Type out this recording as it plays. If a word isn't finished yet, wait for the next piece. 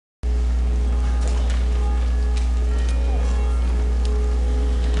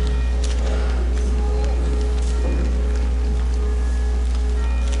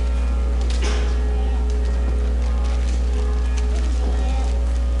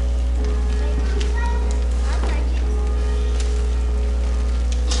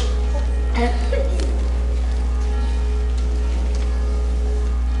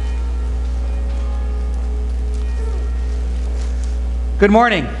Good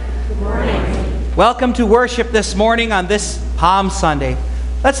morning. Good morning. Welcome to worship this morning on this Palm Sunday.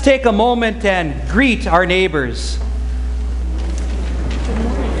 Let's take a moment and greet our neighbors.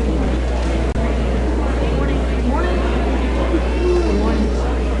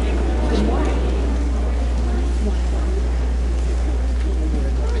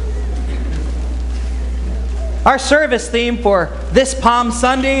 Our service theme for this Palm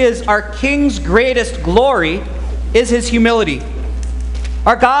Sunday is our King's greatest glory is His humility.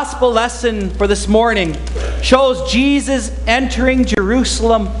 Our gospel lesson for this morning shows Jesus entering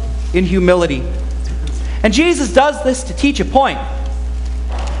Jerusalem in humility. And Jesus does this to teach a point.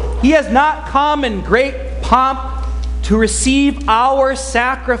 He has not come in great pomp to receive our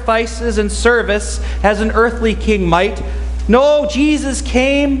sacrifices and service as an earthly king might. No, Jesus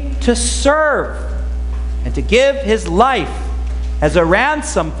came to serve and to give His life as a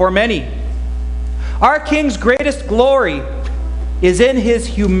ransom for many. Our King's greatest glory is in His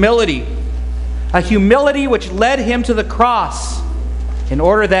humility, a humility which led Him to the cross in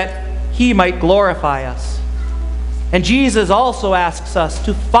order that He might glorify us. And Jesus also asks us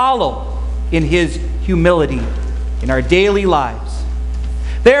to follow in His humility in our daily lives.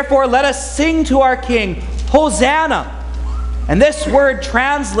 Therefore, let us sing to our King, Hosanna! And this word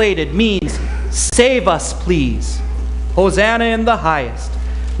translated means, save us, please. Hosanna in the highest.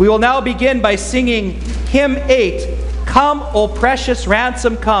 We will now begin by singing hymn 8, Come, O Precious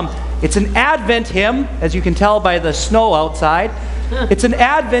Ransom, Come. It's an Advent hymn, as you can tell by the snow outside. It's an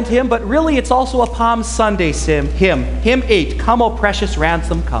Advent hymn, but really it's also a Palm Sunday hymn. Hymn 8, Come, O Precious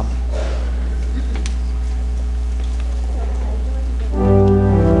Ransom, Come.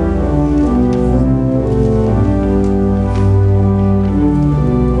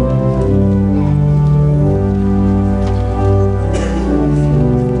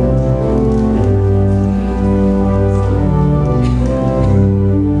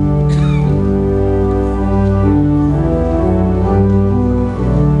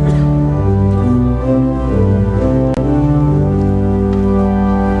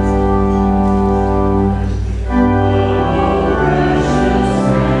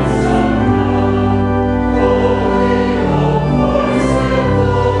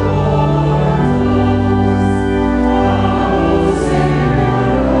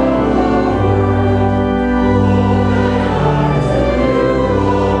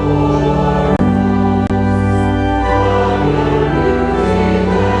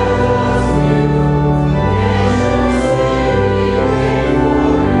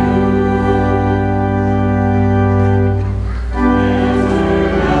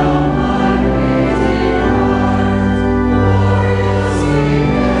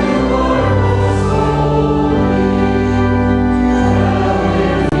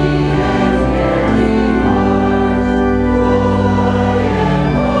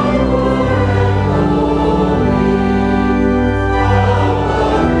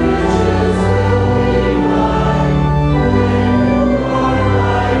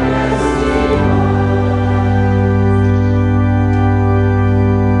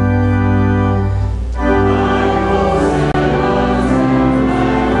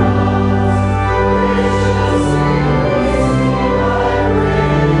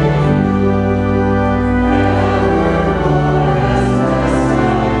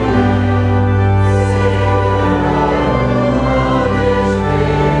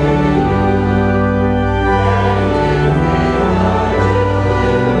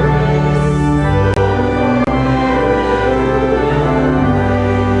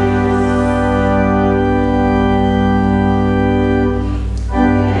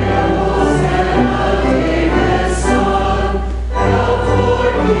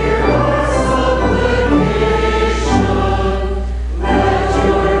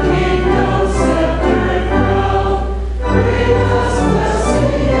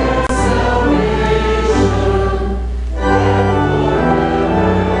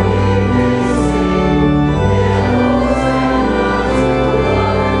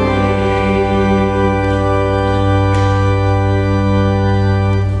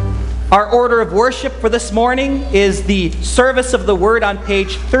 Our order of worship for this morning is the service of the word on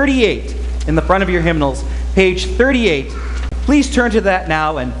page 38 in the front of your hymnals. Page 38. Please turn to that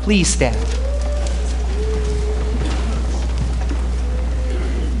now and please stand.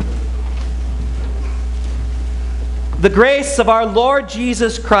 The grace of our Lord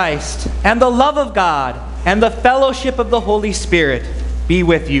Jesus Christ and the love of God and the fellowship of the Holy Spirit be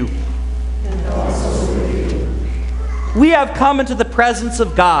with you. And also with you. We have come into the presence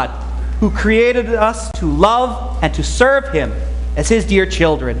of God, who created us to love and to serve Him as His dear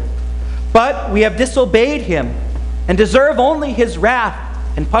children. But we have disobeyed Him and deserve only his wrath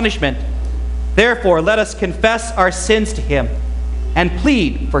and punishment. Therefore, let us confess our sins to him and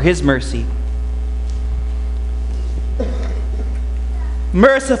plead for his mercy.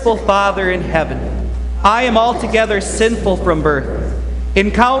 Merciful Father in heaven, I am altogether sinful from birth.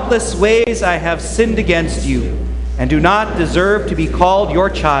 In countless ways I have sinned against you and do not deserve to be called your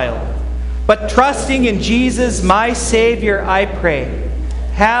child. But trusting in Jesus, my Savior, I pray,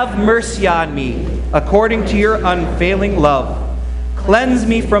 have mercy on me according to your unfailing love. Cleanse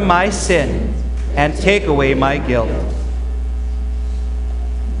me from my sin and take away my guilt.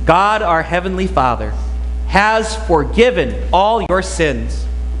 God, our Heavenly Father, has forgiven all your sins.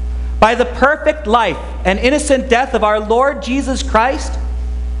 By the perfect life and innocent death of our Lord Jesus Christ,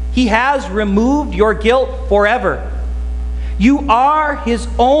 he has removed your guilt forever. You are his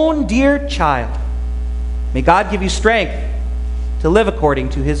own dear child. May God give you strength to live according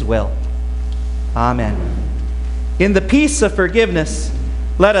to his will. Amen. In the peace of forgiveness,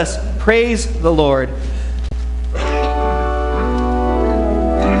 let us praise the Lord.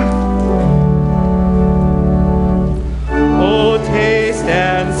 Oh, taste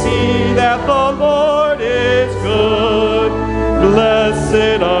and see that the Lord is good.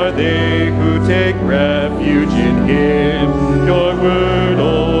 Blessed are they who take refuge in him. Your word,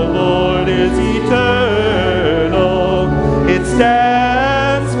 O Lord, is eternal. It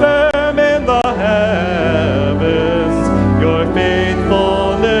stands firm in the heavens. Your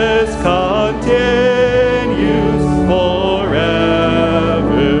faithfulness continues forever.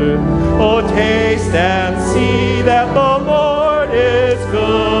 Oh, taste and see that the Lord is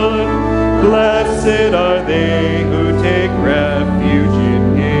good. Blessed are they who take refuge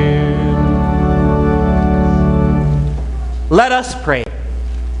in him. Let us pray.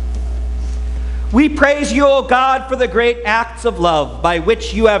 We praise you, O God, for the great acts of love by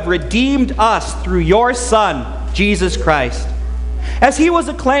which you have redeemed us through your Son, Jesus Christ. As he was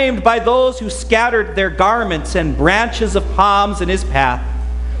acclaimed by those who scattered their garments and branches of palms in his path,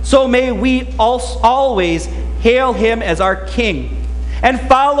 so may we always hail him as our King and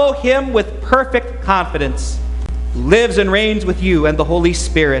follow him with perfect confidence, who lives and reigns with you and the Holy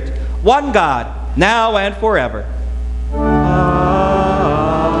Spirit, one God, now and forever.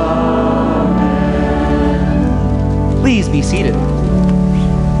 Please be seated.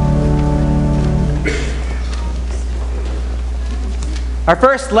 Our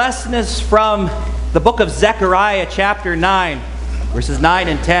first lesson is from the book of Zechariah, chapter 9, verses 9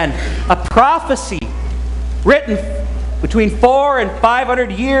 and 10. A prophecy written between 400 and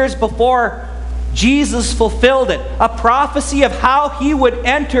 500 years before Jesus fulfilled it. A prophecy of how he would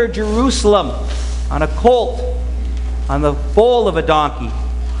enter Jerusalem on a colt, on the foal of a donkey.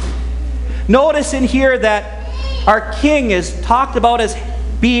 Notice in here that our king is talked about as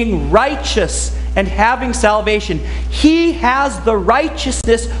being righteous and having salvation. He has the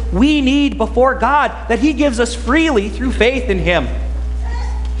righteousness we need before God that he gives us freely through faith in him.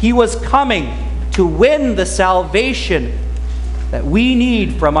 He was coming to win the salvation that we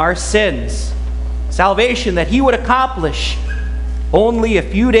need from our sins. Salvation that he would accomplish only a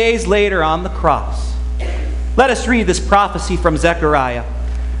few days later on the cross. Let us read this prophecy from Zechariah.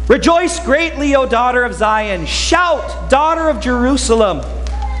 Rejoice greatly, O daughter of Zion. Shout, daughter of Jerusalem.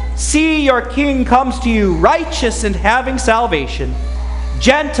 See, your king comes to you, righteous and having salvation,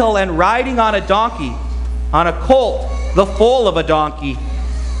 gentle and riding on a donkey, on a colt, the foal of a donkey.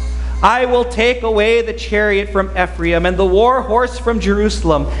 I will take away the chariot from Ephraim and the war horse from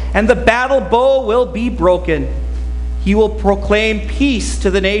Jerusalem, and the battle bow will be broken. He will proclaim peace to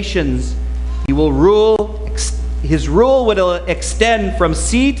the nations. He will rule. His rule will extend from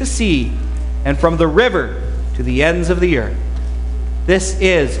sea to sea and from the river to the ends of the earth. This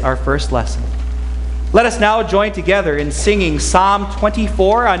is our first lesson. Let us now join together in singing Psalm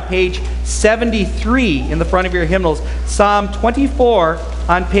 24 on page 73 in the front of your hymnals. Psalm 24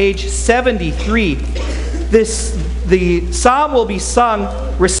 on page 73. The psalm will be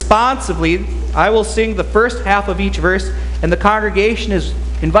sung responsively. I will sing the first half of each verse, and the congregation is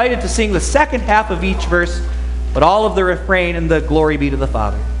invited to sing the second half of each verse, but all of the refrain and the glory be to the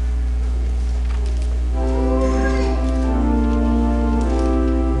Father.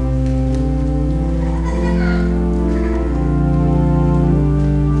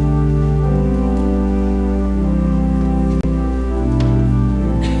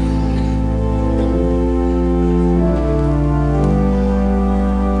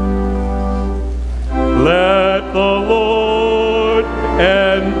 Let the Lord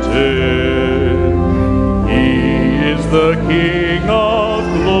enter. The King of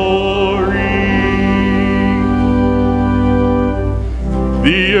glory.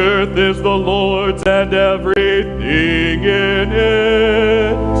 The earth is the Lord's and everything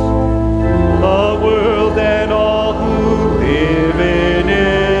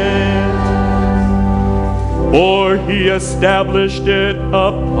For he established it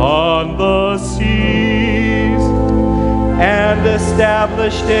upon the seas, and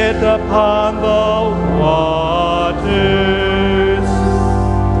established it upon the waters.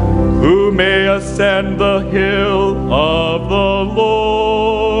 Who may ascend the hill of the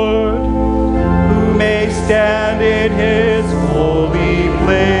Lord? Who may stand in his holy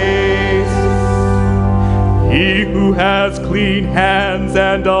place? He who has clean hands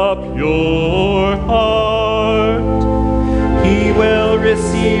and a pure heart, he will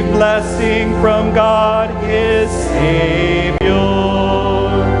receive blessing from God his Savior.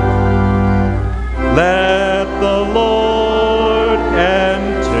 Let the Lord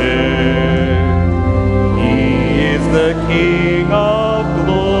enter. He is the King of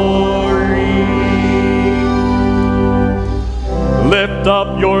glory. Lift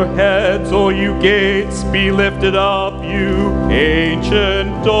up your heads, O you gates, be lifted up, you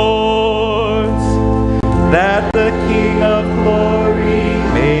ancient doors, that the King of glory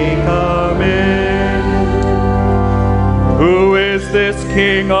may come in. Who is this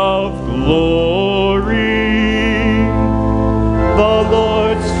King of glory? The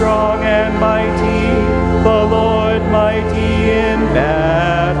Lord strong and mighty, the Lord mighty in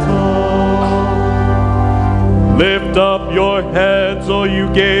battle. Lift up your heads, O you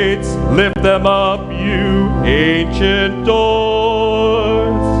gates, lift them up, you ancient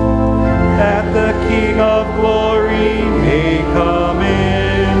doors, that the King of glory may come in.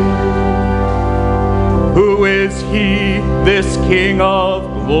 Who is he, this King of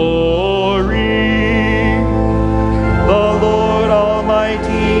glory? The Lord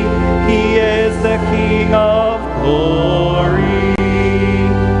Almighty, he is the King of glory.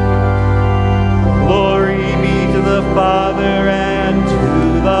 Glory be to the Father, and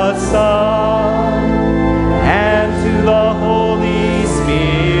to the Son, and to the Holy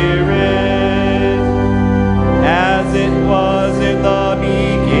Spirit, as it was in the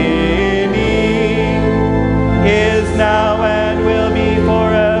beginning, is now, and will be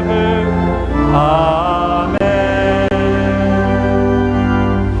forever. Amen.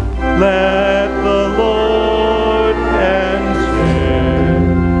 Let the Lord enter.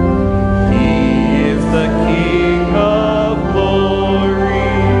 He is the King of glory.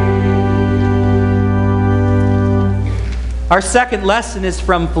 Our second lesson is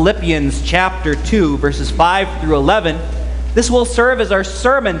from Philippians chapter 2, verses 5 through 11. This will serve as our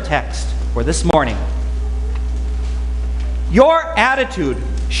sermon text for this morning. Your attitude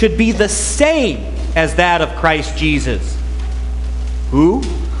should be the same as that of Christ Jesus, who,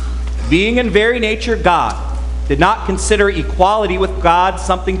 being in very nature God, did not consider equality with God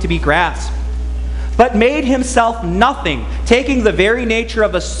something to be grasped, but made himself nothing, taking the very nature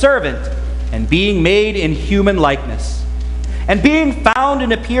of a servant, and being made in human likeness. And being found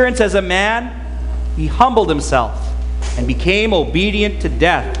in appearance as a man, he humbled himself, and became obedient to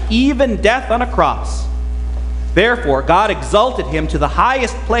death, even death on a cross. Therefore God exalted him to the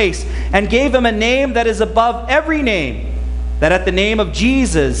highest place, and gave him a name that is above every name, that at the name of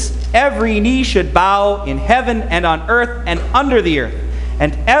Jesus every knee should bow in heaven and on earth and under the earth,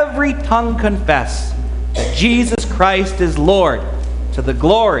 and every tongue confess that Jesus Christ is Lord, to the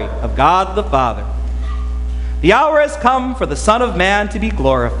glory of God the Father. The hour has come for the Son of Man to be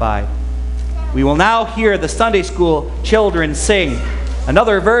glorified. We will now hear the Sunday school children sing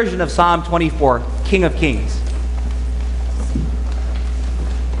another version of Psalm 24, King of Kings.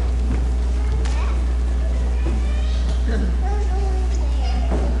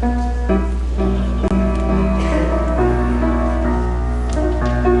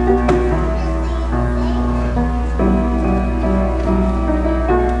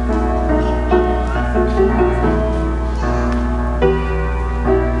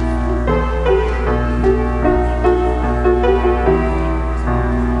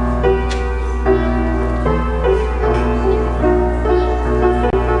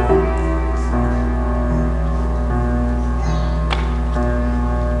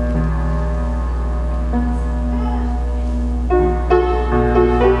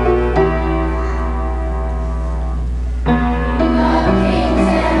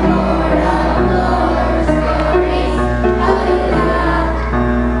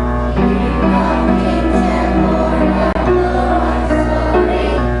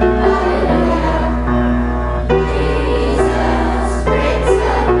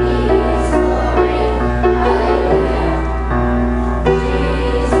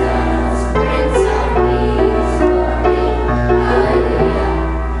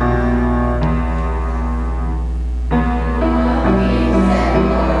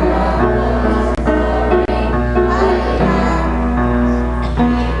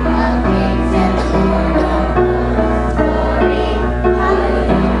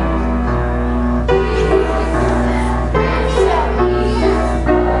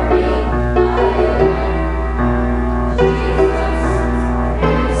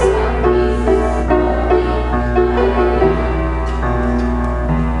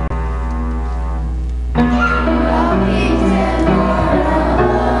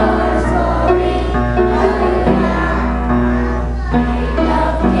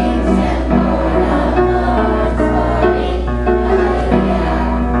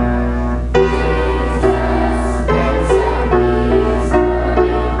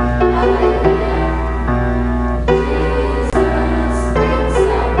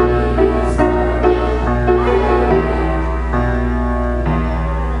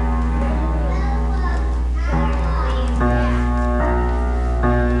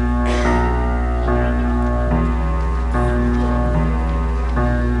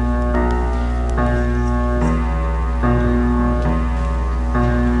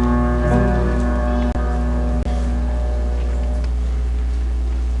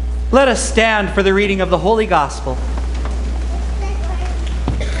 Let us stand for the reading of the Holy Gospel.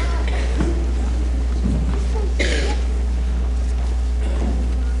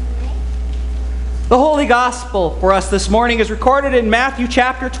 The Holy Gospel for us this morning is recorded in Matthew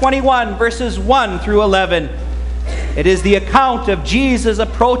chapter 21, verses 1 through 11. It is the account of Jesus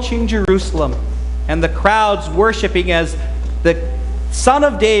approaching Jerusalem and the crowds worshiping as the Son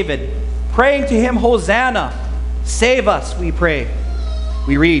of David, praying to him, "Hosanna, save us, we pray."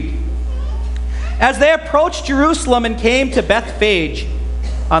 We read, "As they approached Jerusalem and came to Bethphage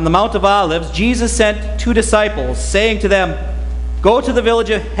on the Mount of Olives, Jesus sent 2 disciples, saying to them, 'Go to the village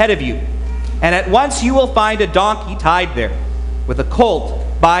ahead of you, and at once you will find a donkey tied there, with a colt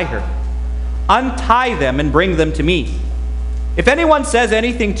by her. Untie them and bring them to me. If anyone says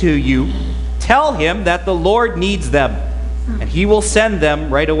anything to you, tell him that the Lord needs them, and he will send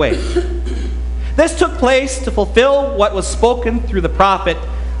them right away.' This took place to fulfill what was spoken through the prophet,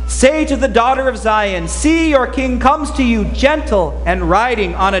 'Say to the daughter of Zion, see, your king comes to you, gentle and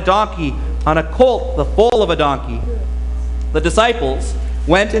riding on a donkey, on a colt, the foal of a donkey.' The disciples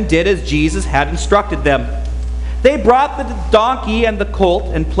went and did as Jesus had instructed them. They brought the donkey and the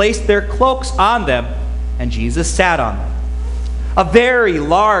colt and placed their cloaks on them, and Jesus sat on them. A very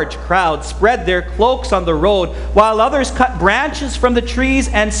large crowd spread their cloaks on the road, while others cut branches from the trees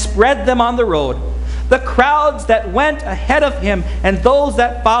and spread them on the road. The crowds that went ahead of him and those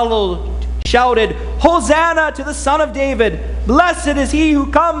that followed shouted, 'Hosanna to the Son of David! Blessed is he who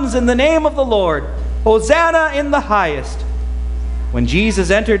comes in the name of the Lord! Hosanna in the highest!' When Jesus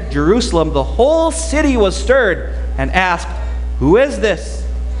entered Jerusalem, the whole city was stirred and asked, 'Who is this?'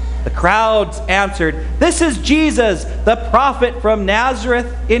 The crowds answered, 'This is Jesus, the prophet from Nazareth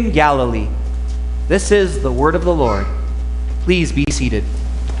in Galilee.'" This is the word of the Lord. Please be seated.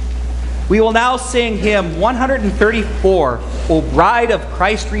 We will now sing hymn 134, "O Bride of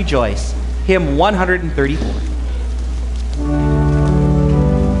Christ Rejoice." Hymn 134.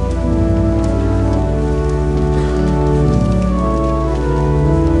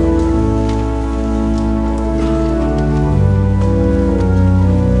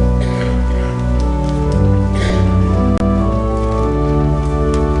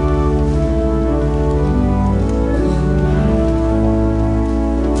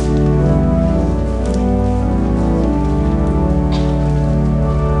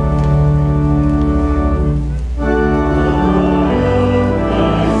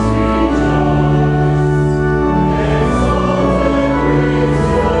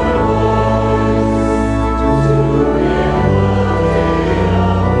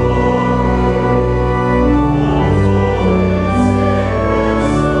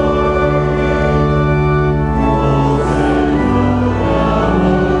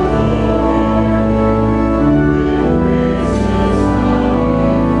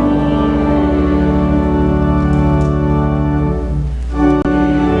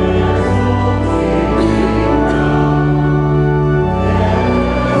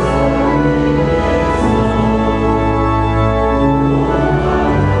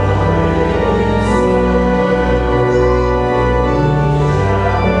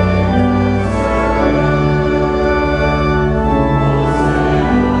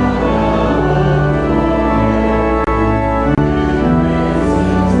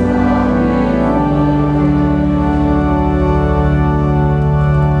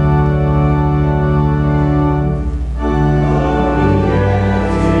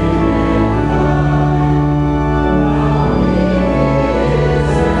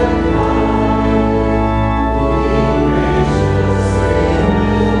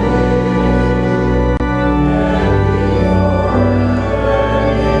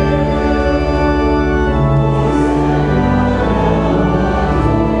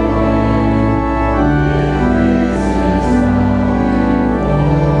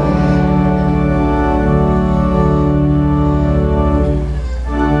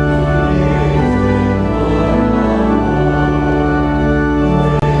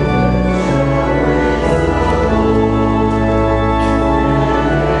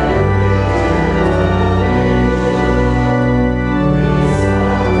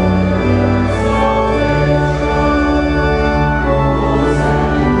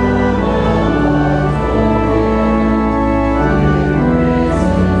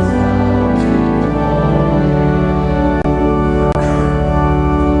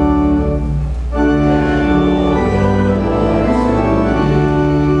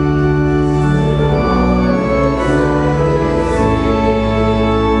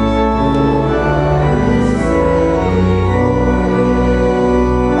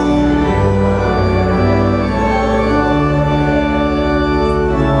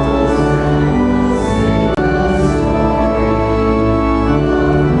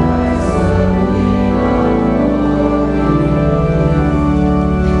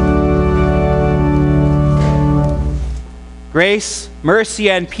 Grace,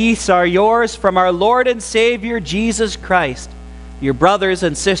 mercy, and peace are yours from our Lord and Savior, Jesus Christ, your brothers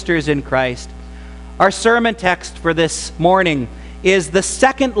and sisters in Christ. Our sermon text for this morning is the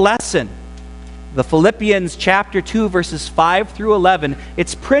second lesson, the Philippians chapter 2, verses 5 through 11.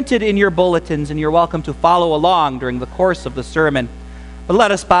 It's printed in your bulletins, and you're welcome to follow along during the course of the sermon. But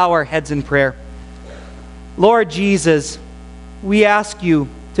let us bow our heads in prayer. Lord Jesus, we ask you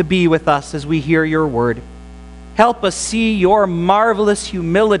to be with us as we hear your word. Help us see your marvelous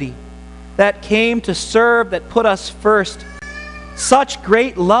humility that came to serve, that put us first. Such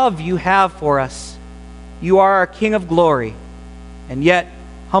great love you have for us. You are our King of glory, and yet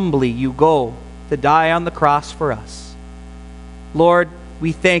humbly you go to die on the cross for us. Lord,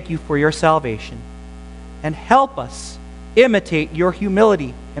 we thank you for your salvation, and help us imitate your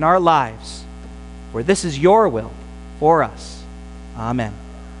humility in our lives, for this is your will for us. Amen.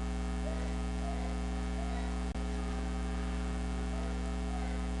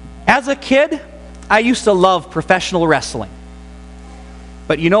 As a kid, I used to love professional wrestling.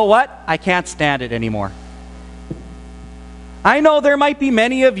 But you know what? I can't stand it anymore. I know there might be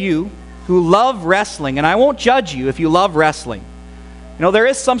many of you who love wrestling, and I won't judge you if you love wrestling. You know, there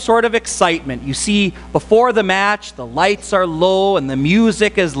is some sort of excitement. You see, before the match, the lights are low and the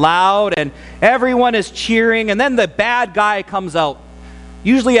music is loud and everyone is cheering, and then the bad guy comes out.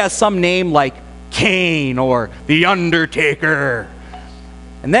 Usually has some name like Kane or The Undertaker.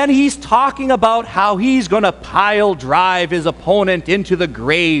 And then he's talking about how he's going to pile drive his opponent into the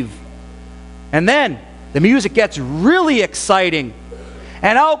grave. And then the music gets really exciting.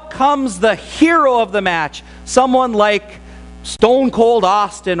 And out comes the hero of the match, someone like Stone Cold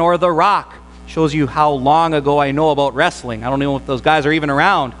Austin or The Rock. Shows you how long ago I know about wrestling. I don't know if those guys are even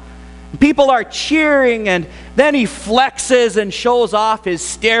around. People are cheering, and then he flexes and shows off his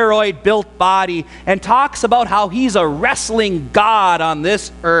steroid-built body and talks about how he's a wrestling god on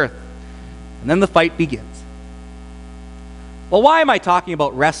this earth. And then the fight begins. Well, why am I talking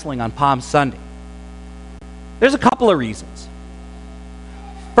about wrestling on Palm Sunday? There's a couple of reasons.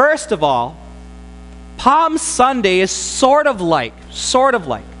 First of all, Palm Sunday is sort of like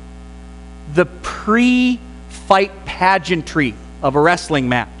the pre-fight pageantry of a wrestling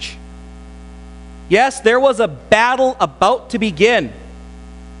match. Yes, there was a battle about to begin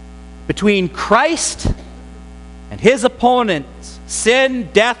between Christ and his opponents, sin,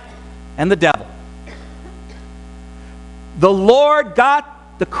 death, and the devil. The Lord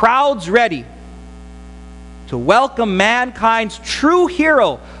got the crowds ready to welcome mankind's true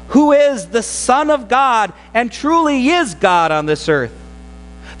hero, who is the Son of God and truly is God on this earth.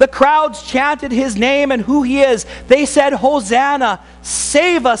 The crowds chanted his name and who he is. They said, "Hosanna,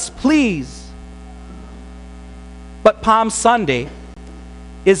 save us, please." But Palm Sunday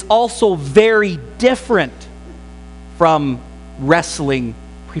is also very different from wrestling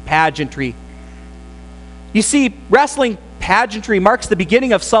pageantry. You see, wrestling pageantry marks the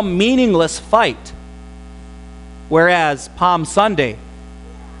beginning of some meaningless fight, whereas Palm Sunday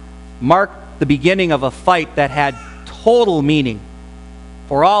marked the beginning of a fight that had total meaning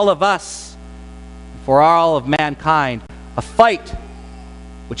for all of us, for all of mankind. A fight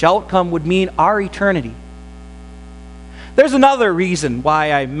which outcome would mean our eternity. There's another reason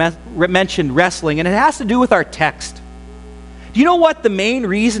why I mentioned wrestling, and it has to do with our text. Do you know what the main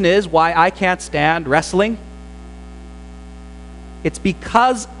reason is why I can't stand wrestling? It's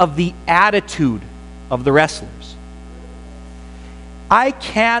because of the attitude of the wrestlers. I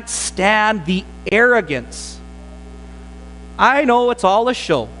can't stand the arrogance. I know it's all a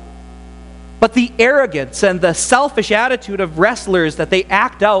show, but the arrogance and the selfish attitude of wrestlers that they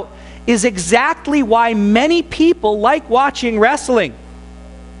act out is exactly why many people like watching wrestling.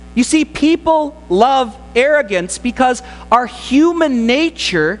 You see, people love arrogance because our human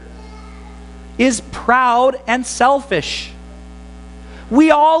nature is proud and selfish.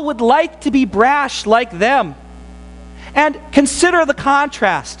 We all would like to be brash like them. And consider the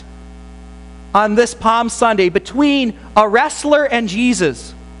contrast on this Palm Sunday between a wrestler and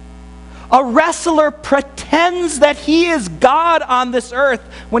Jesus. A wrestler pretends that he is God on this earth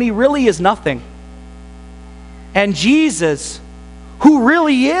when he really is nothing. And Jesus, who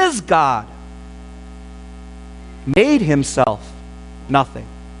really is God, made himself nothing.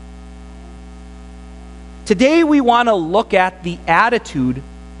 Today we want to look at the attitude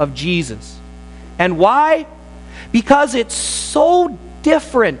of Jesus. And why? Because it's so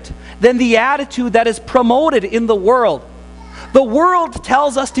different than the attitude that is promoted in the world. The world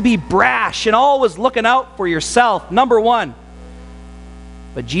tells us to be brash and always looking out for yourself, number one.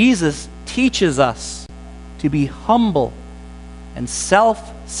 But Jesus teaches us to be humble and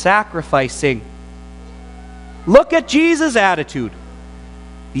self-sacrificing. Look at Jesus' attitude.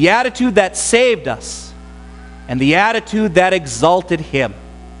 The attitude that saved us, and the attitude that exalted him.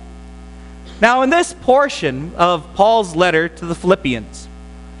 Now, in this portion of Paul's letter to the Philippians,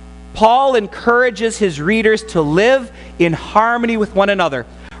 Paul encourages his readers to live in harmony with one another.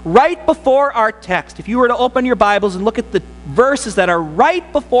 Right before our text, if you were to open your Bibles and look at the verses that are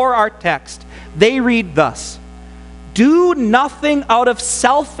right before our text, they read thus: "Do nothing out of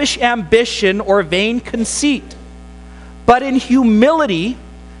selfish ambition or vain conceit, but in humility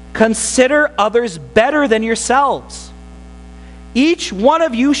consider others better than yourselves. Each one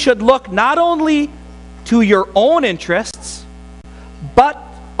of you should look not only to your own interests, but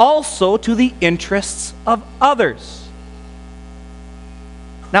also to the interests of others."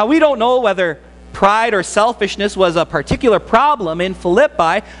 Now, we don't know whether pride or selfishness was a particular problem in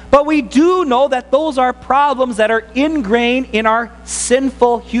Philippi, but we do know that those are problems that are ingrained in our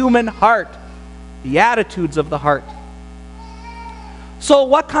sinful human heart, the attitudes of the heart. So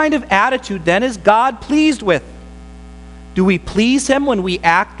what kind of attitude then is God pleased with? Do we please him when we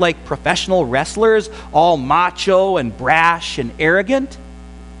act like professional wrestlers, all macho and brash and arrogant?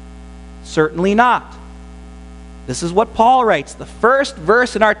 Certainly not. This is what Paul writes, the first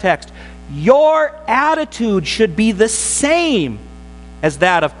verse in our text. Your attitude should be the same as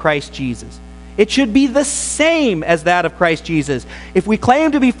that of Christ Jesus. It should be the same as that of Christ Jesus. If we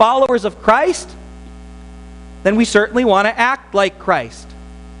claim to be followers of Christ, then we certainly want to act like Christ.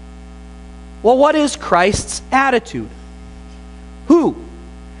 Well, what is Christ's attitude? Who,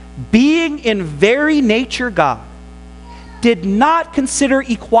 being in very nature God, did not consider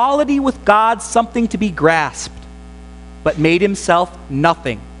equality with God something to be grasped, but made himself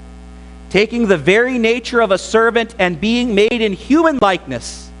nothing, taking the very nature of a servant and being made in human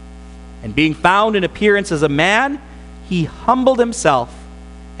likeness, and being found in appearance as a man, he humbled himself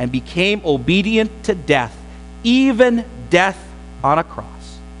and became obedient to death, even death on a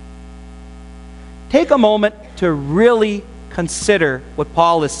cross. Take a moment to really consider what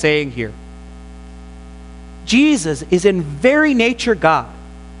Paul is saying here. Jesus is in very nature God.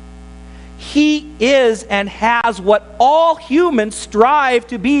 He is and has what all humans strive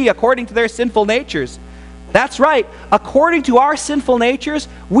to be according to their sinful natures. That's right. According to our sinful natures,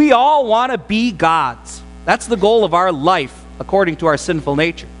 we all want to be gods. That's the goal of our life, according to our sinful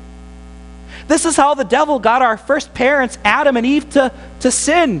nature. This is how the devil got our first parents, Adam and Eve, to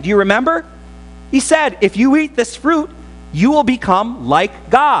sin. Do you remember? He said, if you eat this fruit, you will become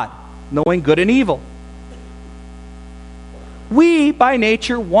like God, knowing good and evil. We, by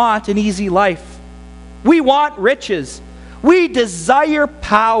nature, want an easy life. We want riches. We desire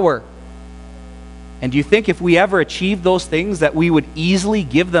power. And do you think if we ever achieved those things that we would easily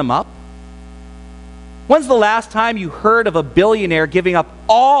give them up? When's the last time you heard of a billionaire giving up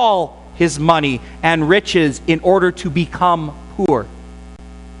all his money and riches in order to become poor?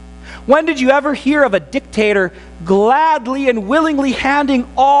 When did you ever hear of a dictator gladly and willingly handing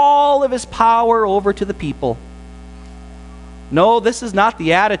all of his power over to the people? No, this is not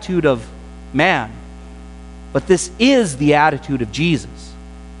the attitude of man, but this is the attitude of Jesus.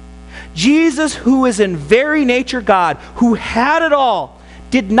 Jesus, who is in very nature God, who had it all,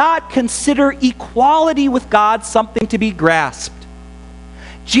 did not consider equality with God something to be grasped.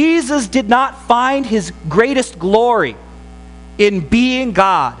 Jesus did not find his greatest glory in being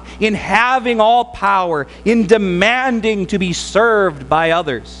God, in having all power, in demanding to be served by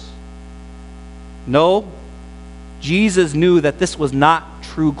others. No, Jesus knew that this was not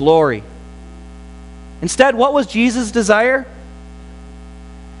true glory. Instead, what was Jesus' desire?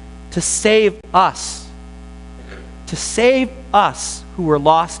 To save us. To save us who were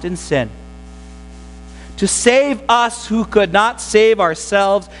lost in sin. To save us who could not save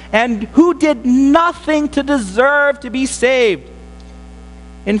ourselves and who did nothing to deserve to be saved.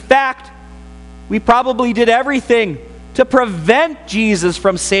 In fact, we probably did everything to prevent Jesus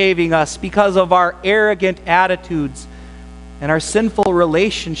from saving us because of our arrogant attitudes and our sinful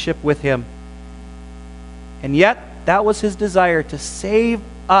relationship with him. And yet, that was his desire, to save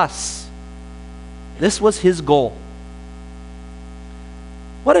us. This was his goal.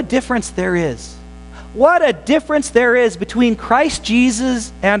 What a difference there is. What a difference there is between Christ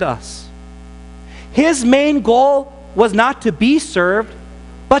Jesus and us. His main goal was not to be served,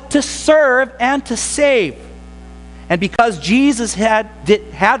 but to serve and to save. And because Jesus had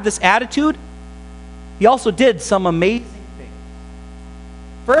this attitude, he also did some amazing things.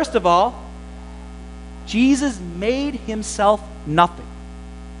 First of all, Jesus made himself nothing.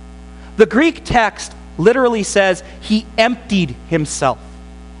 The Greek text literally says he emptied himself.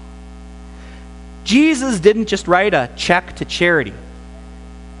 Jesus didn't just write a check to charity.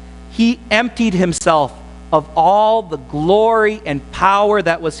 He emptied himself of all the glory and power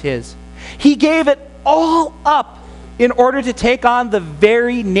that was his. He gave it all up in order to take on the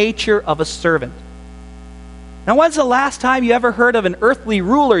very nature of a servant. Now, when's the last time you ever heard of an earthly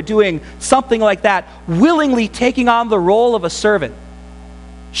ruler doing something like that, willingly taking on the role of a servant?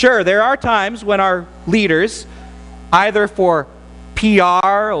 Sure, there are times when our leaders, either for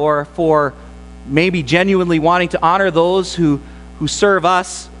PR or for maybe genuinely wanting to honor those who serve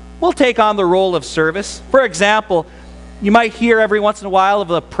us, will take on the role of service. For example, you might hear every once in a while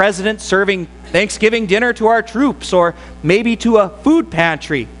of a president serving Thanksgiving dinner to our troops, or maybe to a food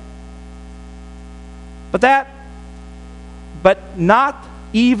pantry. But not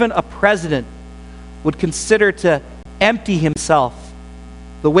even a president would consider to empty himself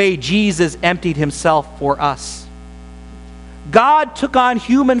the way Jesus emptied himself for us. God took on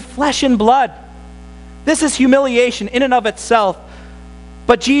human flesh and blood. This is humiliation in and of itself.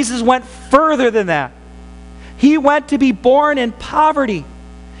 But Jesus went further than that. He went to be born in poverty.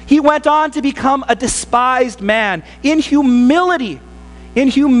 He went on to become a despised man. In humility,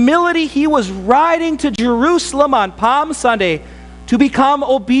 he was riding to Jerusalem on Palm Sunday to become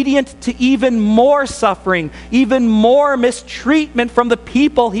obedient to even more suffering, even more mistreatment from the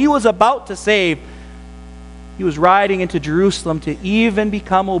people he was about to save. He was riding into Jerusalem to even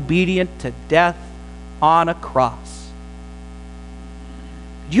become obedient to death on a cross.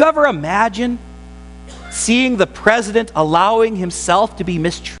 Do you ever imagine seeing the president allowing himself to be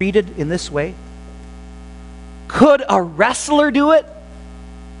mistreated in this way? Could a wrestler do it?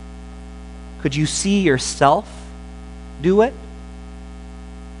 Could you see yourself do it?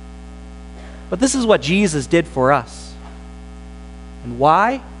 But this is what Jesus did for us. And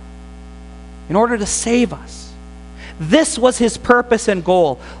why? In order to save us. This was his purpose and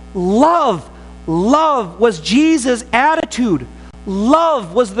goal. Love was Jesus' attitude.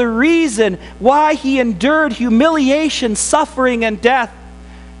 Love was the reason why he endured humiliation, suffering, and death.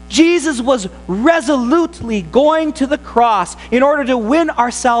 Jesus was resolutely going to the cross in order to win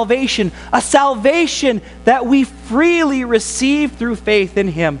our salvation, a salvation that we freely receive through faith in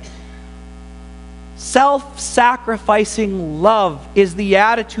him. Self-sacrificing love is the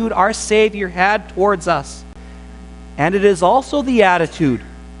attitude our Savior had towards us. And it is also the attitude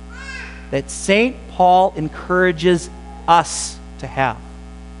that St. Paul encourages us to have.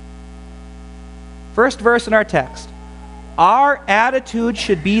 First verse in our text. Our attitude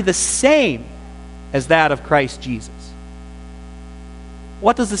should be the same as that of Christ Jesus.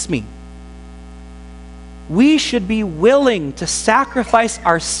 What does this mean? We should be willing to sacrifice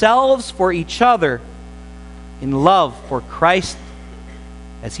ourselves for each other in love for Christ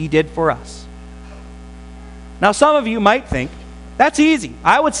as he did for us. Now, some of you might think, that's easy.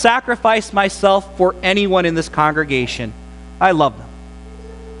 I would sacrifice myself for anyone in this congregation. I love them.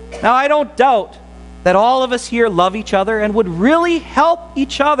 Now, I don't doubt that all of us here love each other and would really help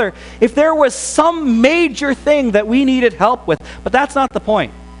each other if there was some major thing that we needed help with. But that's not the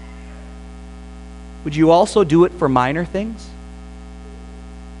point. Would you also do it for minor things?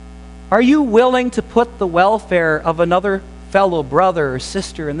 Are you willing to put the welfare of another fellow brother or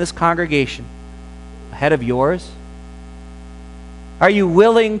sister in this congregation ahead of yours? Are you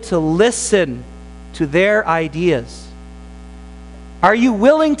willing to listen to their ideas? Are you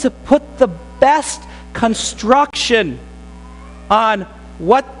willing to put the best construction on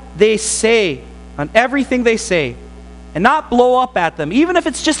what they say, on everything they say, and not blow up at them, even if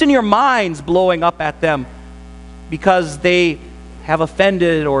it's just in your minds blowing up at them because they have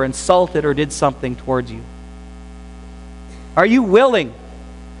offended or insulted or did something towards you? Are you willing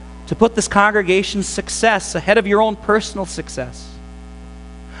to put this congregation's success ahead of your own personal success?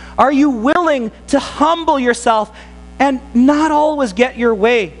 Are you willing to humble yourself and not always get your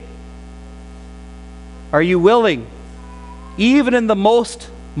way? Are you willing, even in the most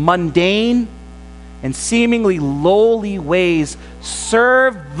mundane and seemingly lowly ways,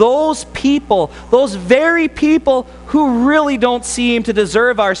 serve those people, those very people who really don't seem to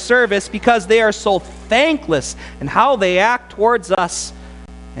deserve our service because they are so thankless in how they act towards us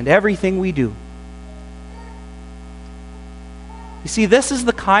and everything we do? You see, this is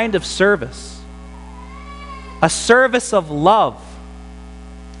the kind of service, a service of love.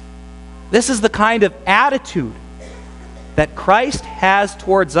 This is the kind of attitude that Christ has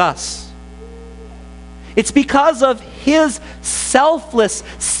towards us. It's because of his selfless,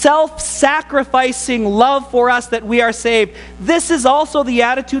 self-sacrificing love for us that we are saved. This is also the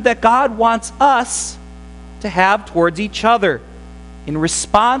attitude that God wants us to have towards each other in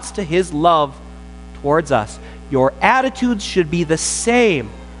response to his love towards us. Your attitudes should be the same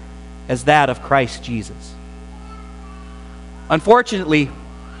as that of Christ Jesus. Unfortunately,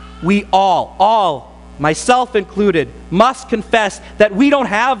 we all myself included, must confess that we don't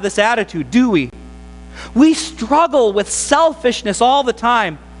have this attitude, do we? We struggle with selfishness all the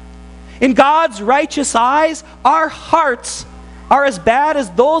time. In God's righteous eyes, our hearts are as bad as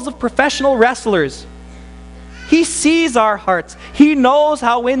those of professional wrestlers. He sees our hearts. He knows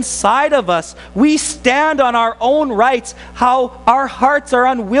how inside of us we stand on our own rights, how our hearts are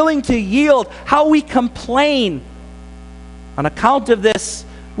unwilling to yield, how we complain. On account of this,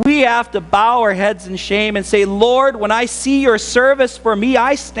 we have to bow our heads in shame and say, Lord, when I see your service for me,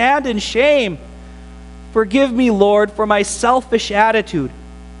 I stand in shame. Forgive me, Lord, for my selfish attitude.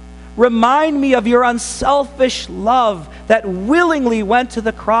 Remind me of your unselfish love that willingly went to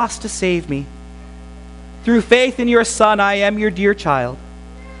the cross to save me. Through faith in your Son, I am your dear child.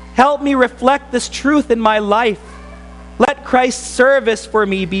 Help me reflect this truth in my life. Let Christ's service for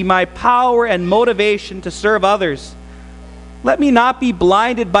me be my power and motivation to serve others. Let me not be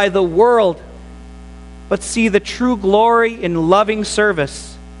blinded by the world, but see the true glory in loving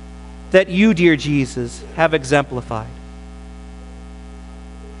service that you, dear Jesus, have exemplified.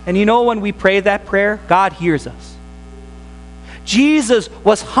 And you know, when we pray that prayer, God hears us. Jesus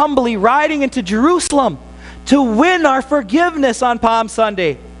was humbly riding into Jerusalem to win our forgiveness on Palm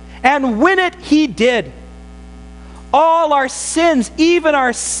Sunday. And win it he did. All our sins, even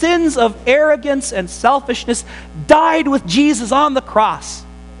our sins of arrogance and selfishness, died with Jesus on the cross.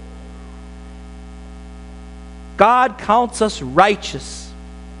 God counts us righteous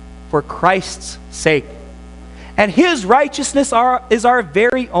for Christ's sake. And his righteousness is our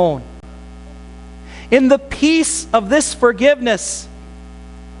very own. In the peace of this forgiveness,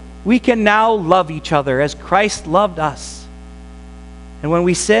 we can now love each other as Christ loved us. And when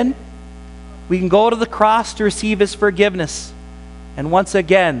we sin, we can go to the cross to receive his forgiveness and once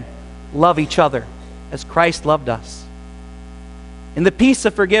again love each other as Christ loved us. In the peace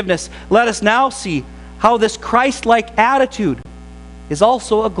of forgiveness, let us now see how this Christ-like attitude is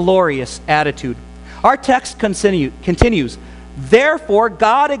also a glorious attitude. Our text continues, therefore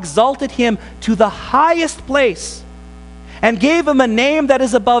God exalted him to the highest place and gave him a name that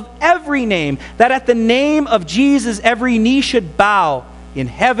is above every name, that at the name of Jesus every knee should bow in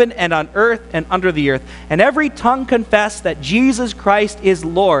heaven and on earth and under the earth, and every tongue confess that Jesus Christ is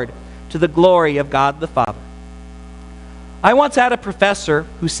Lord, to the glory of God the Father. I once had a professor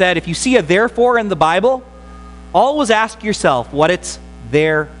who said, if you see a therefore in the Bible, always ask yourself what it's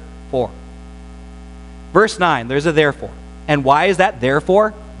there for. Verse 9, there's a therefore. And why is that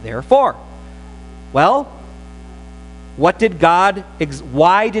therefore? Therefore. Well, why did God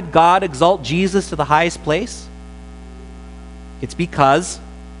exalt Jesus to the highest place? It's because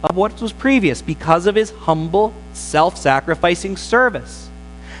of what was previous, because of his humble, self-sacrificing service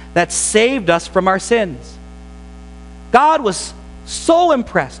that saved us from our sins. God was so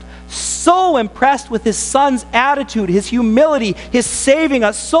impressed with his Son's attitude, his humility, his saving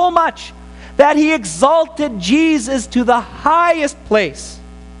us so much that he exalted Jesus to the highest place.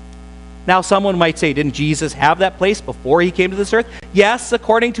 Now, someone might say, didn't Jesus have that place before he came to this earth? Yes,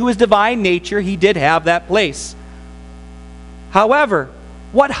 according to his divine nature, he did have that place. However,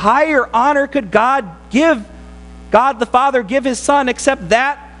 what higher honor could God the Father give his Son, except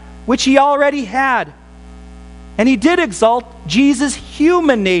that which he already had? And he did exalt Jesus'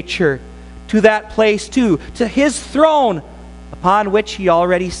 human nature to that place too, to his throne upon which he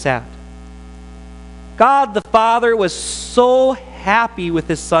already sat. God the Father was so happy with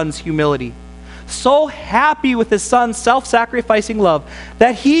his Son's humility, so happy with his Son's self-sacrificing love,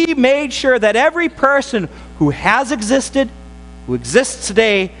 that he made sure that every person who has existed, who exists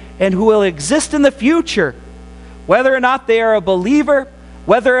today, and who will exist in the future, whether or not they are a believer,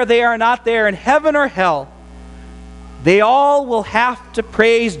 whether they are not there in heaven or hell, they all will have to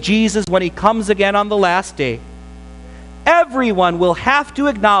praise Jesus when he comes again on the last day. Everyone will have to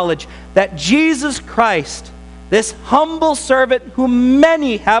acknowledge that Jesus Christ, this humble servant whom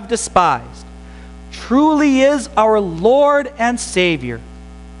many have despised, truly is our Lord and Savior.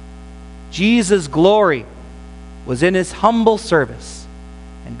 Jesus' glory was in his humble service,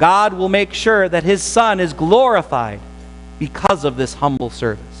 and God will make sure that his Son is glorified because of this humble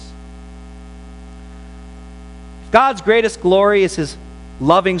service. If God's greatest glory is his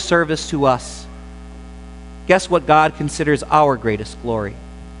loving service to us, guess what God considers our greatest glory?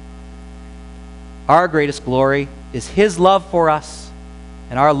 Our greatest glory is his love for us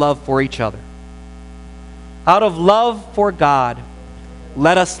and our love for each other. Out of love for God,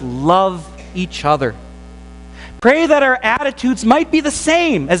 let us love each other. Pray that our attitudes might be the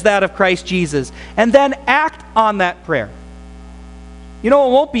same as that of Christ Jesus, and then act on that prayer. You know,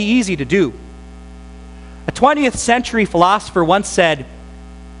 it won't be easy to do. A 20th century philosopher once said,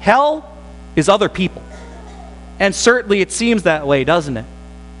 hell is other people. And certainly it seems that way, doesn't it?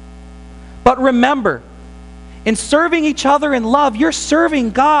 But remember, in serving each other in love, you're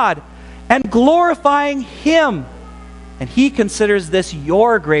serving God and glorifying Him. And He considers this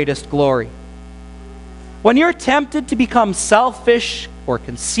your greatest glory. When you're tempted to become selfish or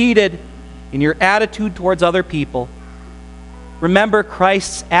conceited in your attitude towards other people, remember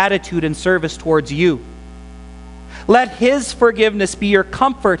Christ's attitude and service towards you. Let His forgiveness be your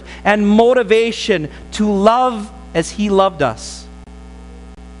comfort and motivation to love as He loved us.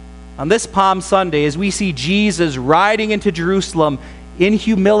 On this Palm Sunday, as we see Jesus riding into Jerusalem in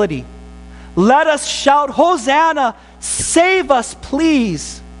humility, let us shout, "Hosanna! Save us,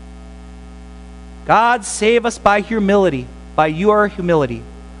 please!" God, save us by humility, by your humility.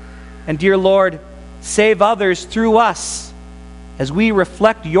 And dear Lord, save others through us as we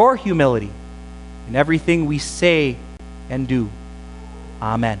reflect your humility in everything we say and do.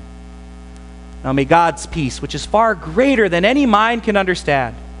 Amen. Now may God's peace, which is far greater than any mind can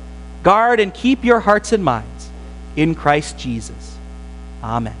understand, guard and keep your hearts and minds in Christ Jesus.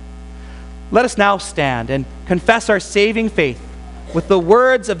 Amen. Let us now stand and confess our saving faith with the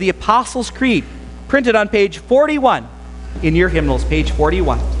words of the Apostles' Creed, printed on page 41 in your hymnals, page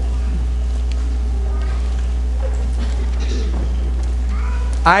 41.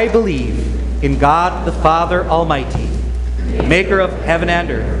 I believe in God the Father Almighty, maker of heaven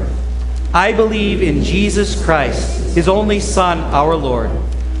and earth. I believe in Jesus Christ, His only Son, our Lord,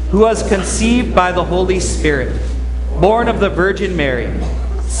 who was conceived by the Holy Spirit, born of the Virgin Mary,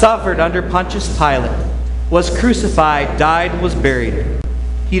 suffered under Pontius Pilate, was crucified, died, was buried.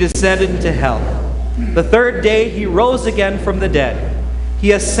 He descended into hell. The third day He rose again from the dead.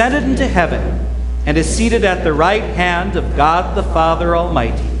 He ascended into heaven and is seated at the right hand of God the Father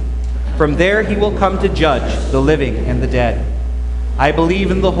Almighty. From there He will come to judge the living and the dead. I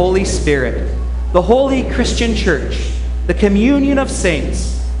believe in the Holy Spirit, the holy Christian Church, the communion of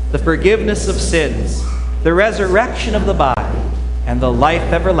saints, the forgiveness of sins, the resurrection of the body, and the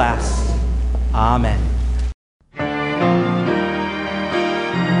life everlasting. Amen.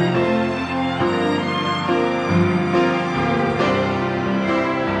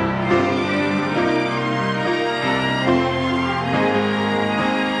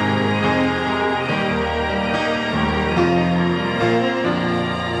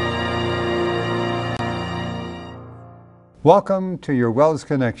 Welcome to your WELS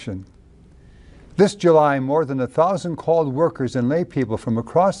Connection. This July, more than 1,000 called workers and lay people from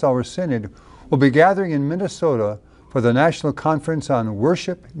across our synod will be gathering in Minnesota for the National Conference on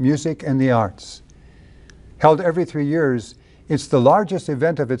Worship, Music, and the Arts. Held every 3 years, it's the largest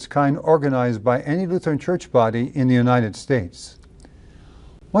event of its kind organized by any Lutheran church body in the United States.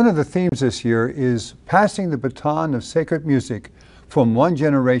 One of the themes this year is passing the baton of sacred music from one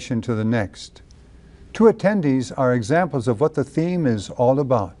generation to the next. Two attendees are examples of what the theme is all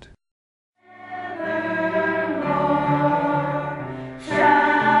about.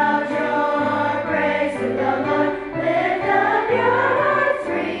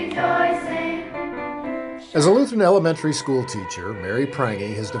 As a Lutheran elementary school teacher, Mary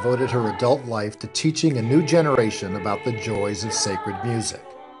Prange has devoted her adult life to teaching a new generation about the joys of sacred music.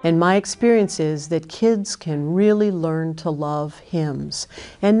 And my experience is that kids can really learn to love hymns.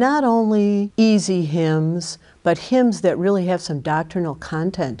 And not only easy hymns, but hymns that really have some doctrinal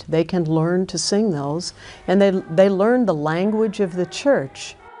content. They can learn to sing those, and they learn the language of the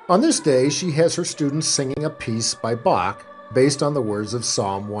church. On this day, she has her students singing a piece by Bach based on the words of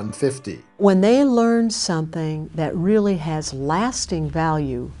Psalm 150. When they learn something that really has lasting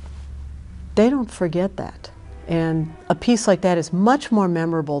value, they don't forget that. And a piece like that is much more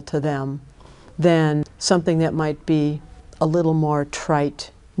memorable to them than something that might be a little more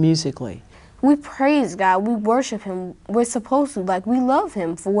trite musically. We praise God, we worship Him, we're supposed to, we love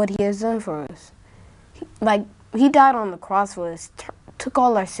Him for what He has done for us. He died on the cross for us, took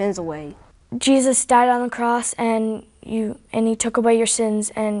all our sins away. Jesus died on the cross and He took away your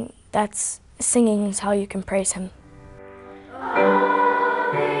sins, and that's singing is how you can praise Him.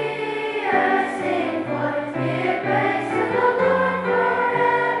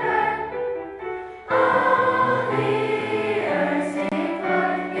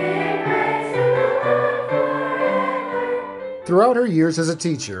 Throughout her years as a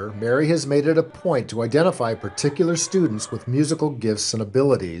teacher, Mary has made it a point to identify particular students with musical gifts and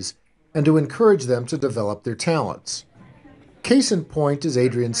abilities and to encourage them to develop their talents. Case in point is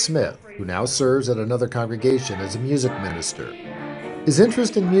Adrian Smith, who now serves at another congregation as a music minister. His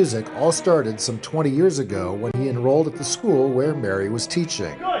interest in music all started some 20 years ago when he enrolled at the school where Mary was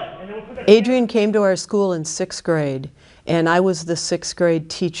teaching. Adrian came to our school in 6th grade, and I was the 6th grade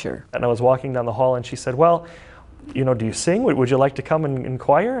teacher. And I was walking down the hall and she said, well, you know, do you sing? Would you like to come and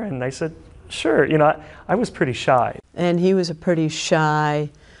choir? And I said, sure. You know, I was pretty shy. And he was a pretty shy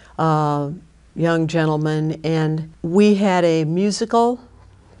young gentleman, and we had a musical,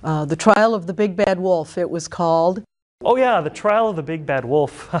 The Trial of the Big Bad Wolf, it was called. Oh yeah, The Trial of the Big Bad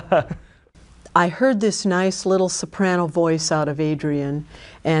Wolf. I heard this nice little soprano voice out of Adrian,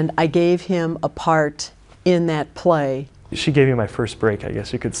 and I gave him a part in that play. She gave me my first break, I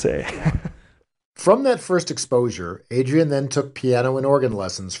guess you could say. From that first exposure, Adrian then took piano and organ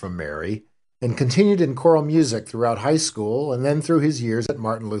lessons from Mary and continued in choral music throughout high school and then through his years at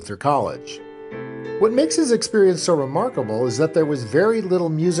Martin Luther College. What makes his experience so remarkable is that there was very little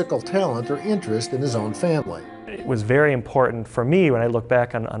musical talent or interest in his own family. It was very important for me when I look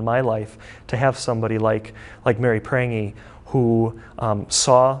back on my life to have somebody like Mary Prange who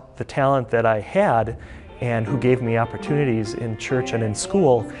saw the talent that I had and who gave me opportunities in church and in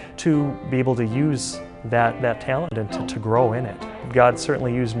school to be able to use that talent and to grow in it. God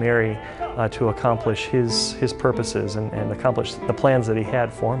certainly used Mary to accomplish his purposes and accomplish the plans that he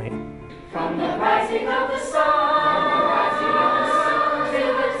had for me. From the rising of the sun, to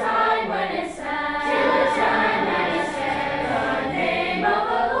the time when it sets, the name of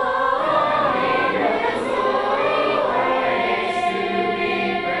the Lord is to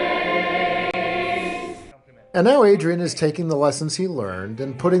be praised. And now Adrian is taking the lessons he learned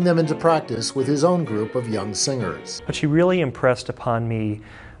and putting them into practice with his own group of young singers. But she really impressed upon me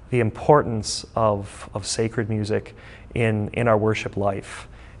the importance of sacred music in our worship life,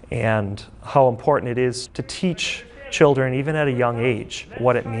 and how important it is to teach children, even at a young age,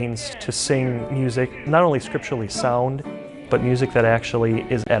 what it means to sing music, not only scripturally sound, but music that actually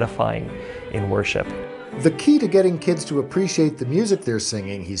is edifying in worship. The key to getting kids to appreciate the music they're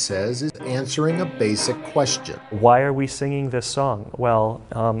singing, he says, is answering a basic question. Why are we singing this song? Well,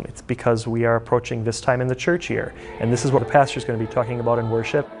 it's because we are approaching this time in the church year, and this is what the pastor is going to be talking about in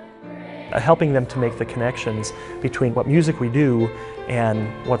worship. Helping them to make the connections between what music we do and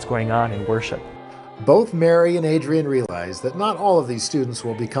what's going on in worship. Both Mary and Adrian realize that not all of these students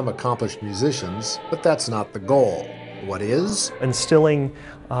will become accomplished musicians, but that's not the goal. What is? Instilling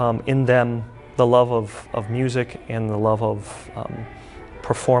in them the love of music and the love of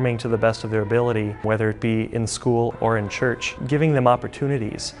performing to the best of their ability, whether it be in school or in church. Giving them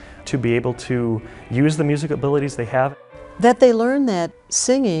opportunities to be able to use the music abilities they have. That they learn that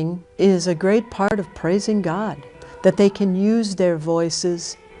singing is a great part of praising God, that they can use their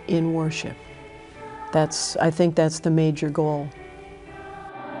voices in worship. I think that's the major goal.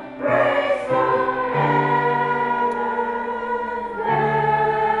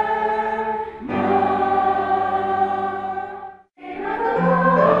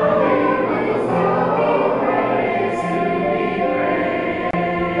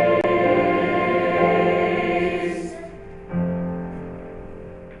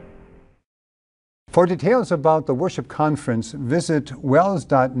 For details about the worship conference, visit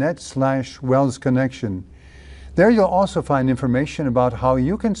wells.net/wellsconnection. There you'll also find information about how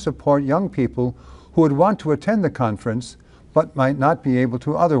you can support young people who would want to attend the conference but might not be able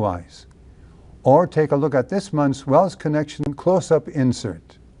to otherwise. Or take a look at this month's Wells Connection close-up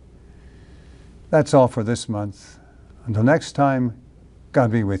insert. That's all for this month. Until next time,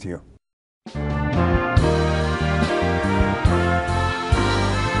 God be with you.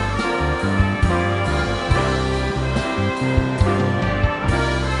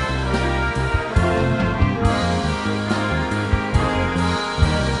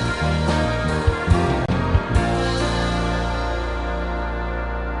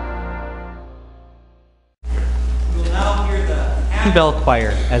 Bell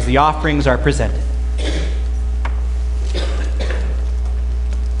Choir as the offerings are presented.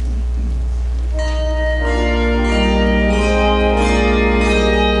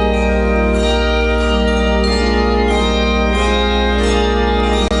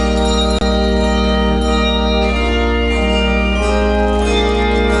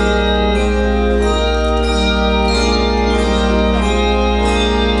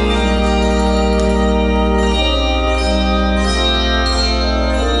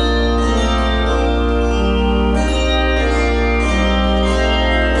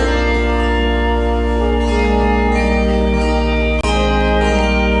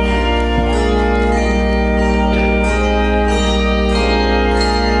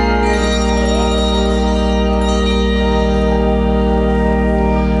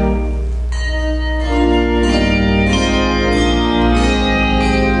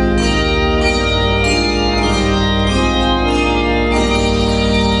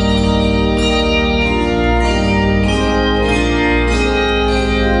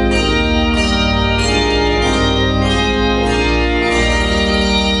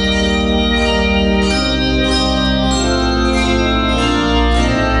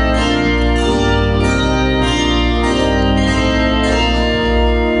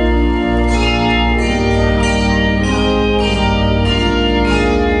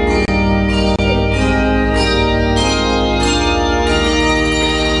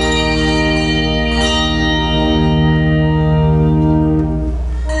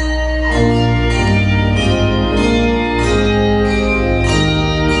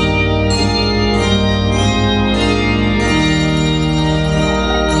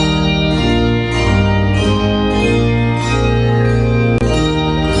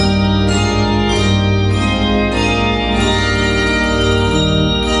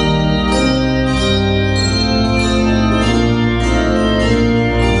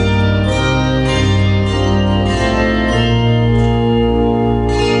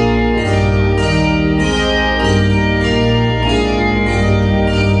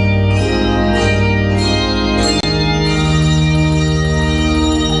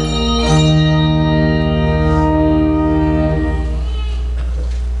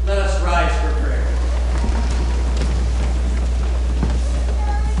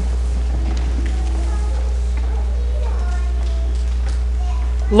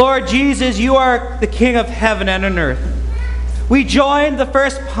 Lord Jesus, you are the King of heaven and on earth. We join the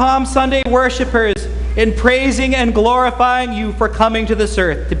first Palm Sunday worshipers in praising and glorifying you for coming to this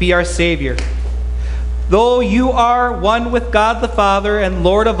earth to be our Savior. Though you are one with God the Father and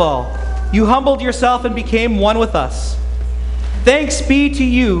Lord of all, you humbled yourself and became one with us. Thanks be to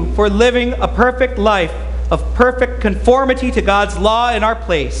you for living a perfect life of perfect conformity to God's law in our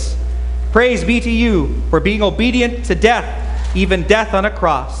place. Praise be to you for being obedient to death, even death on a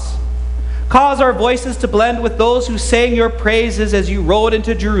cross. Cause our voices to blend with those who sang your praises as you rode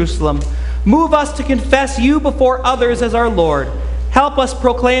into Jerusalem. Move us to confess you before others as our Lord. Help us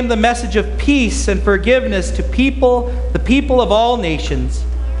proclaim the message of peace and forgiveness to the people of all nations.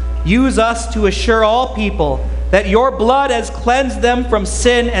 Use us to assure all people that your blood has cleansed them from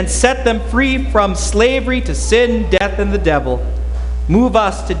sin and set them free from slavery to sin, death, and the devil. Move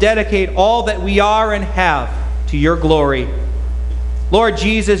us to dedicate all that we are and have to your glory. Lord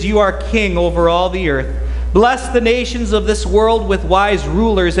Jesus, you are King over all the earth. Bless the nations of this world with wise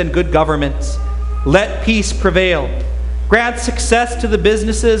rulers and good governments. Let peace prevail. Grant success to the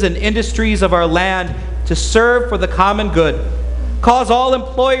businesses and industries of our land to serve for the common good. Cause all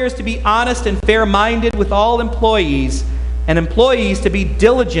employers to be honest and fair-minded with all employees, and employees to be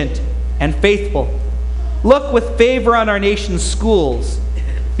diligent and faithful. Look with favor on our nation's schools.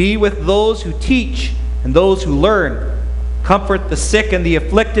 Be with those who teach and those who learn. Comfort the sick and the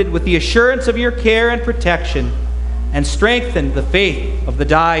afflicted with the assurance of your care and protection, and strengthen the faith of the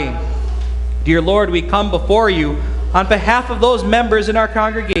dying. Dear Lord, we come before you on behalf of those members in our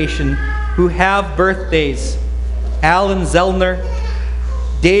congregation who have birthdays. Alan Zellner,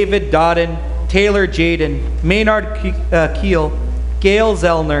 David Dodden, Taylor Jaden, Maynard Keel, Gail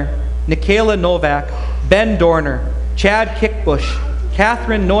Zellner, Nikayla Novak, Ben Dorner, Chad Kickbush,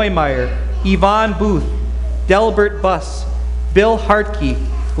 Catherine Neumeier, Yvonne Booth, Delbert Buss, Bill Hartke,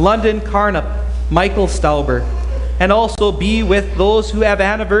 London Carnup, Michael Stauber, and also be with those who have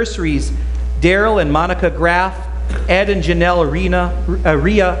anniversaries, Daryl and Monica Graff, Ed and Janelle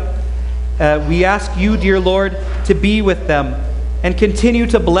Ria. We ask you, dear Lord, to be with them and continue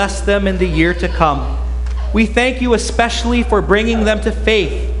to bless them in the year to come. We thank you especially for bringing them to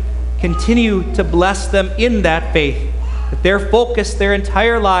faith. Continue to bless them in that faith, that their focus, their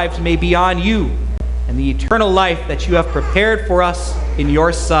entire lives may be on you and the eternal life that you have prepared for us in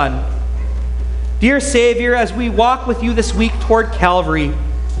your Son. Dear Savior, as we walk with you this week toward Calvary,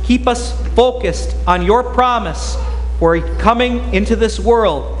 keep us focused on your promise for coming into this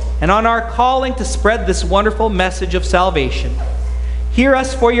world and on our calling to spread this wonderful message of salvation. Hear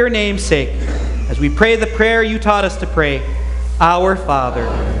us for your name's sake as we pray the prayer you taught us to pray. Our Father,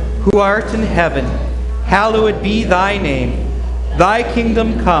 who art in heaven, hallowed be thy name. Thy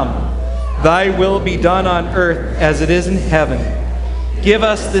kingdom come. Thy will be done on earth as it is in heaven. Give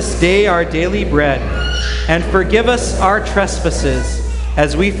us this day our daily bread, and forgive us our trespasses,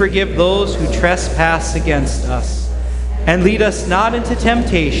 as we forgive those who trespass against us. And lead us not into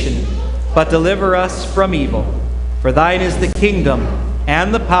temptation, but deliver us from evil. For thine is the kingdom,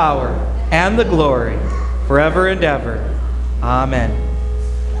 and the power, and the glory, forever and ever. Amen.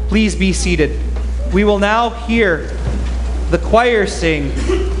 Please be seated. We will now hear the choir sing,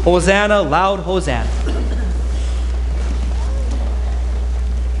 Hosanna, Loud Hosanna. Hosanna,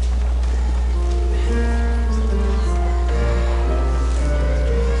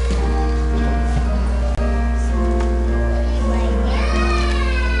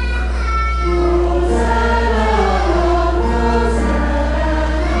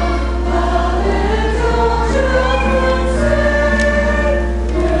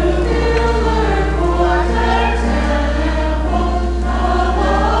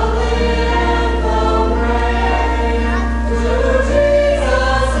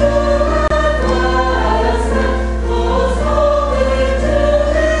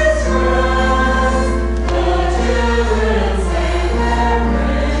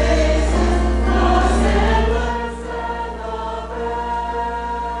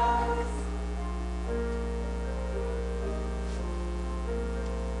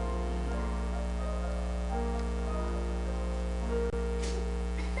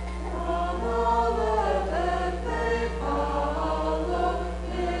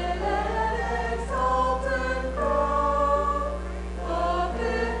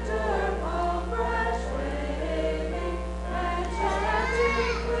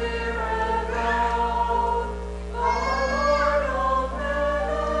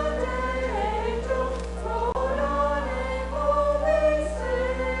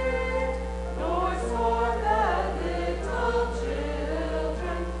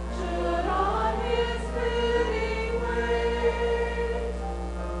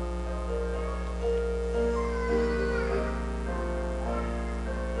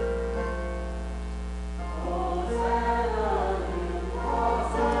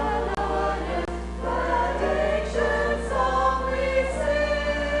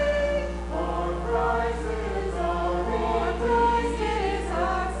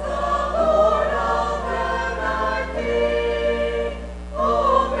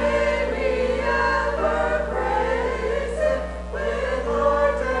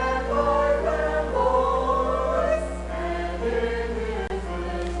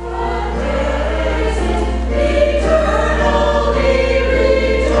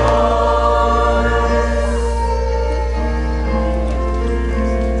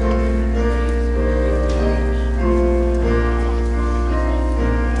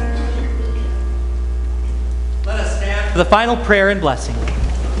 final prayer and blessing.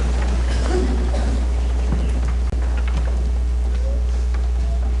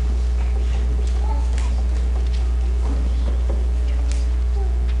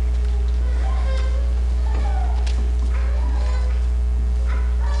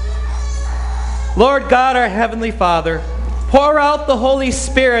 Lord God, our Heavenly Father, pour out the Holy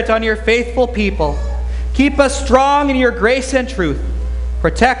Spirit on your faithful people. Keep us strong in your grace and truth.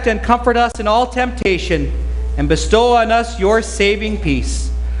 Protect and comfort us in all temptation, and bestow on us your saving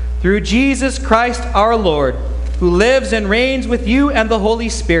peace. Through Jesus Christ our Lord, who lives and reigns with you and the Holy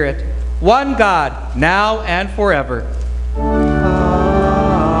Spirit, one God, now and forever. Amen.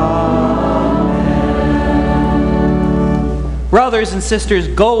 Brothers and sisters,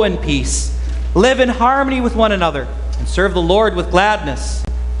 go in peace. Live in harmony with one another, and serve the Lord with gladness.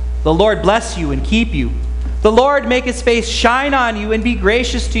 The Lord bless you and keep you. The Lord make his face shine on you and be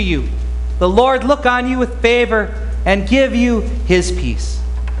gracious to you. The Lord look on you with favor and give you his peace.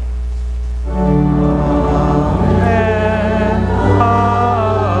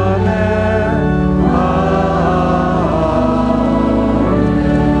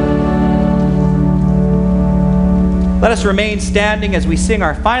 Let us remain standing as we sing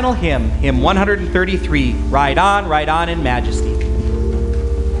our final hymn, hymn 133, Ride On in Majesty.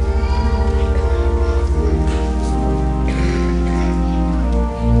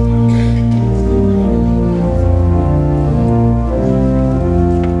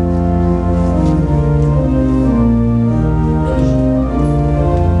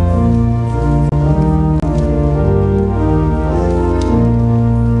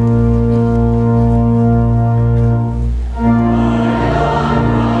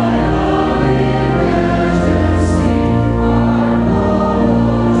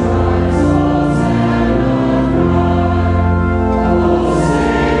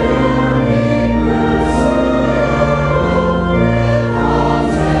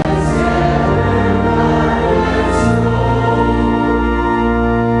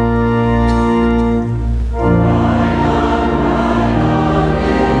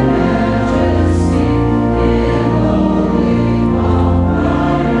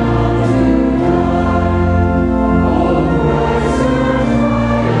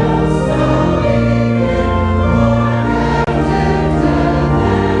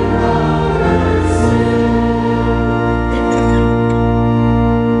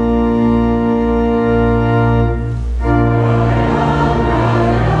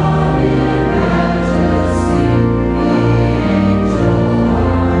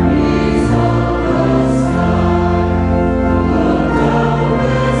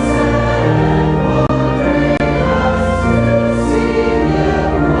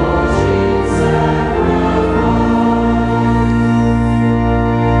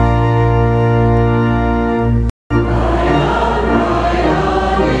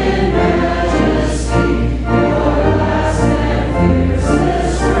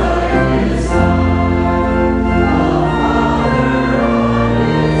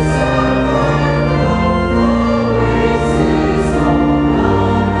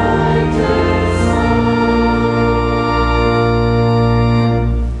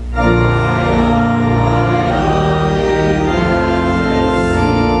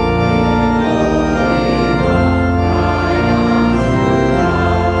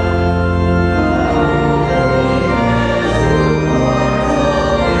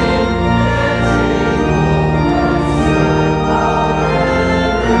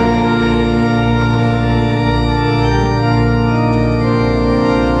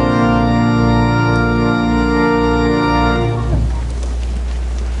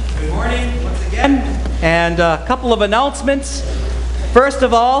 And a couple of announcements. First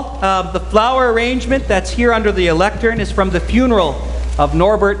of all, the flower arrangement that's here under the lectern is from the funeral of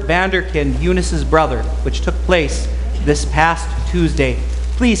Norbert Vanderkin, Eunice's brother, which took place this past Tuesday.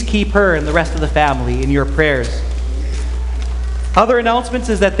 Please keep her and the rest of the family in your prayers. Other announcements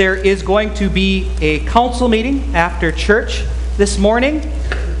is that there is going to be a council meeting after church this morning.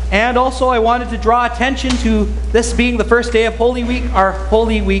 And also I wanted to draw attention to this being the first day of Holy Week, our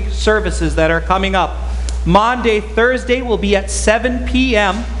Holy Week services that are coming up. Maundy, Thursday will be at 7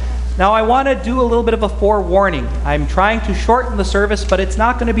 p.m. Now I want to do a little bit of a forewarning. I'm trying to shorten the service, but it's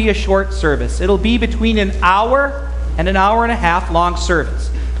not going to be a short service. It'll be between an hour and an hour and a half long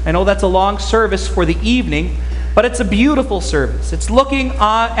service. I know that's a long service for the evening, but it's a beautiful service. It's looking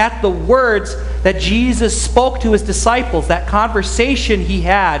at the words that Jesus spoke to his disciples, that conversation he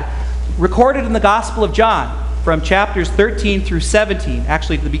had, recorded in the Gospel of John from chapters 13 through 17,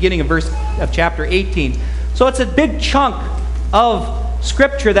 actually to the beginning of chapter 18. So it's a big chunk of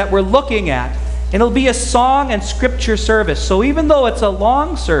Scripture that we're looking at. And it'll be a song and scripture service. So even though it's a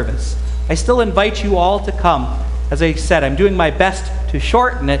long service, I still invite you all to come. As I said, I'm doing my best to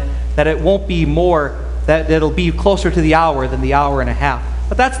shorten it, that it won't be more, that it'll be closer to the hour than the hour and a half.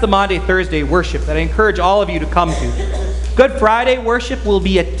 But that's the Maundy Thursday worship that I encourage all of you to come to. Good Friday worship will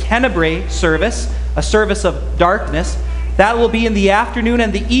be a tenebrae service, a service of darkness. That will be in the afternoon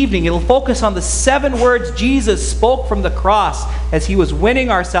and the evening. It'll focus on the 7 words Jesus spoke from the cross as he was winning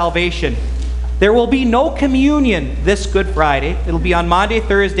our salvation. There will be no communion this Good Friday. It'll be on Maundy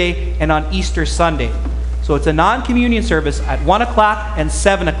Thursday and on Easter Sunday. So it's a non-communion service at 1 o'clock and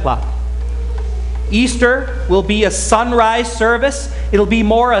 7 o'clock. Easter will be a sunrise service. It'll be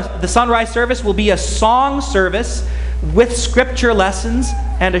the sunrise service will be a song service with scripture lessons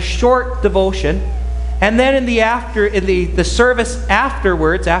and a short devotion. And then in the service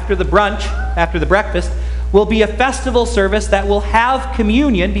afterwards, after the brunch, after the breakfast, will be a festival service that will have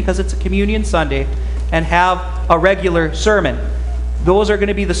communion, because it's a communion Sunday, and have a regular sermon. Those are going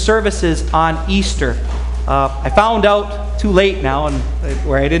to be the services on Easter. I found out too late now, and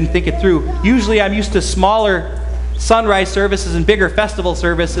where I didn't think it through. Usually I'm used to smaller sunrise services and bigger festival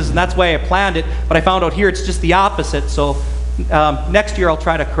services, and that's why I planned it. But I found out here it's just the opposite. So next year I'll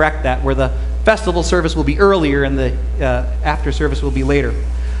try to correct that, where the festival service will be earlier and the after service will be later.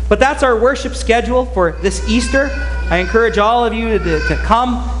 But that's our worship schedule for this Easter. I encourage all of you to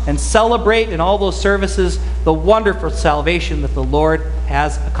come and celebrate in all those services the wonderful salvation that the Lord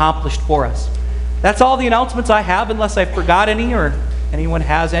has accomplished for us. That's all the announcements I have, unless I forgot any or anyone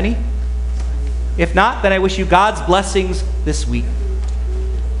has any. If not, then I wish you God's blessings this week.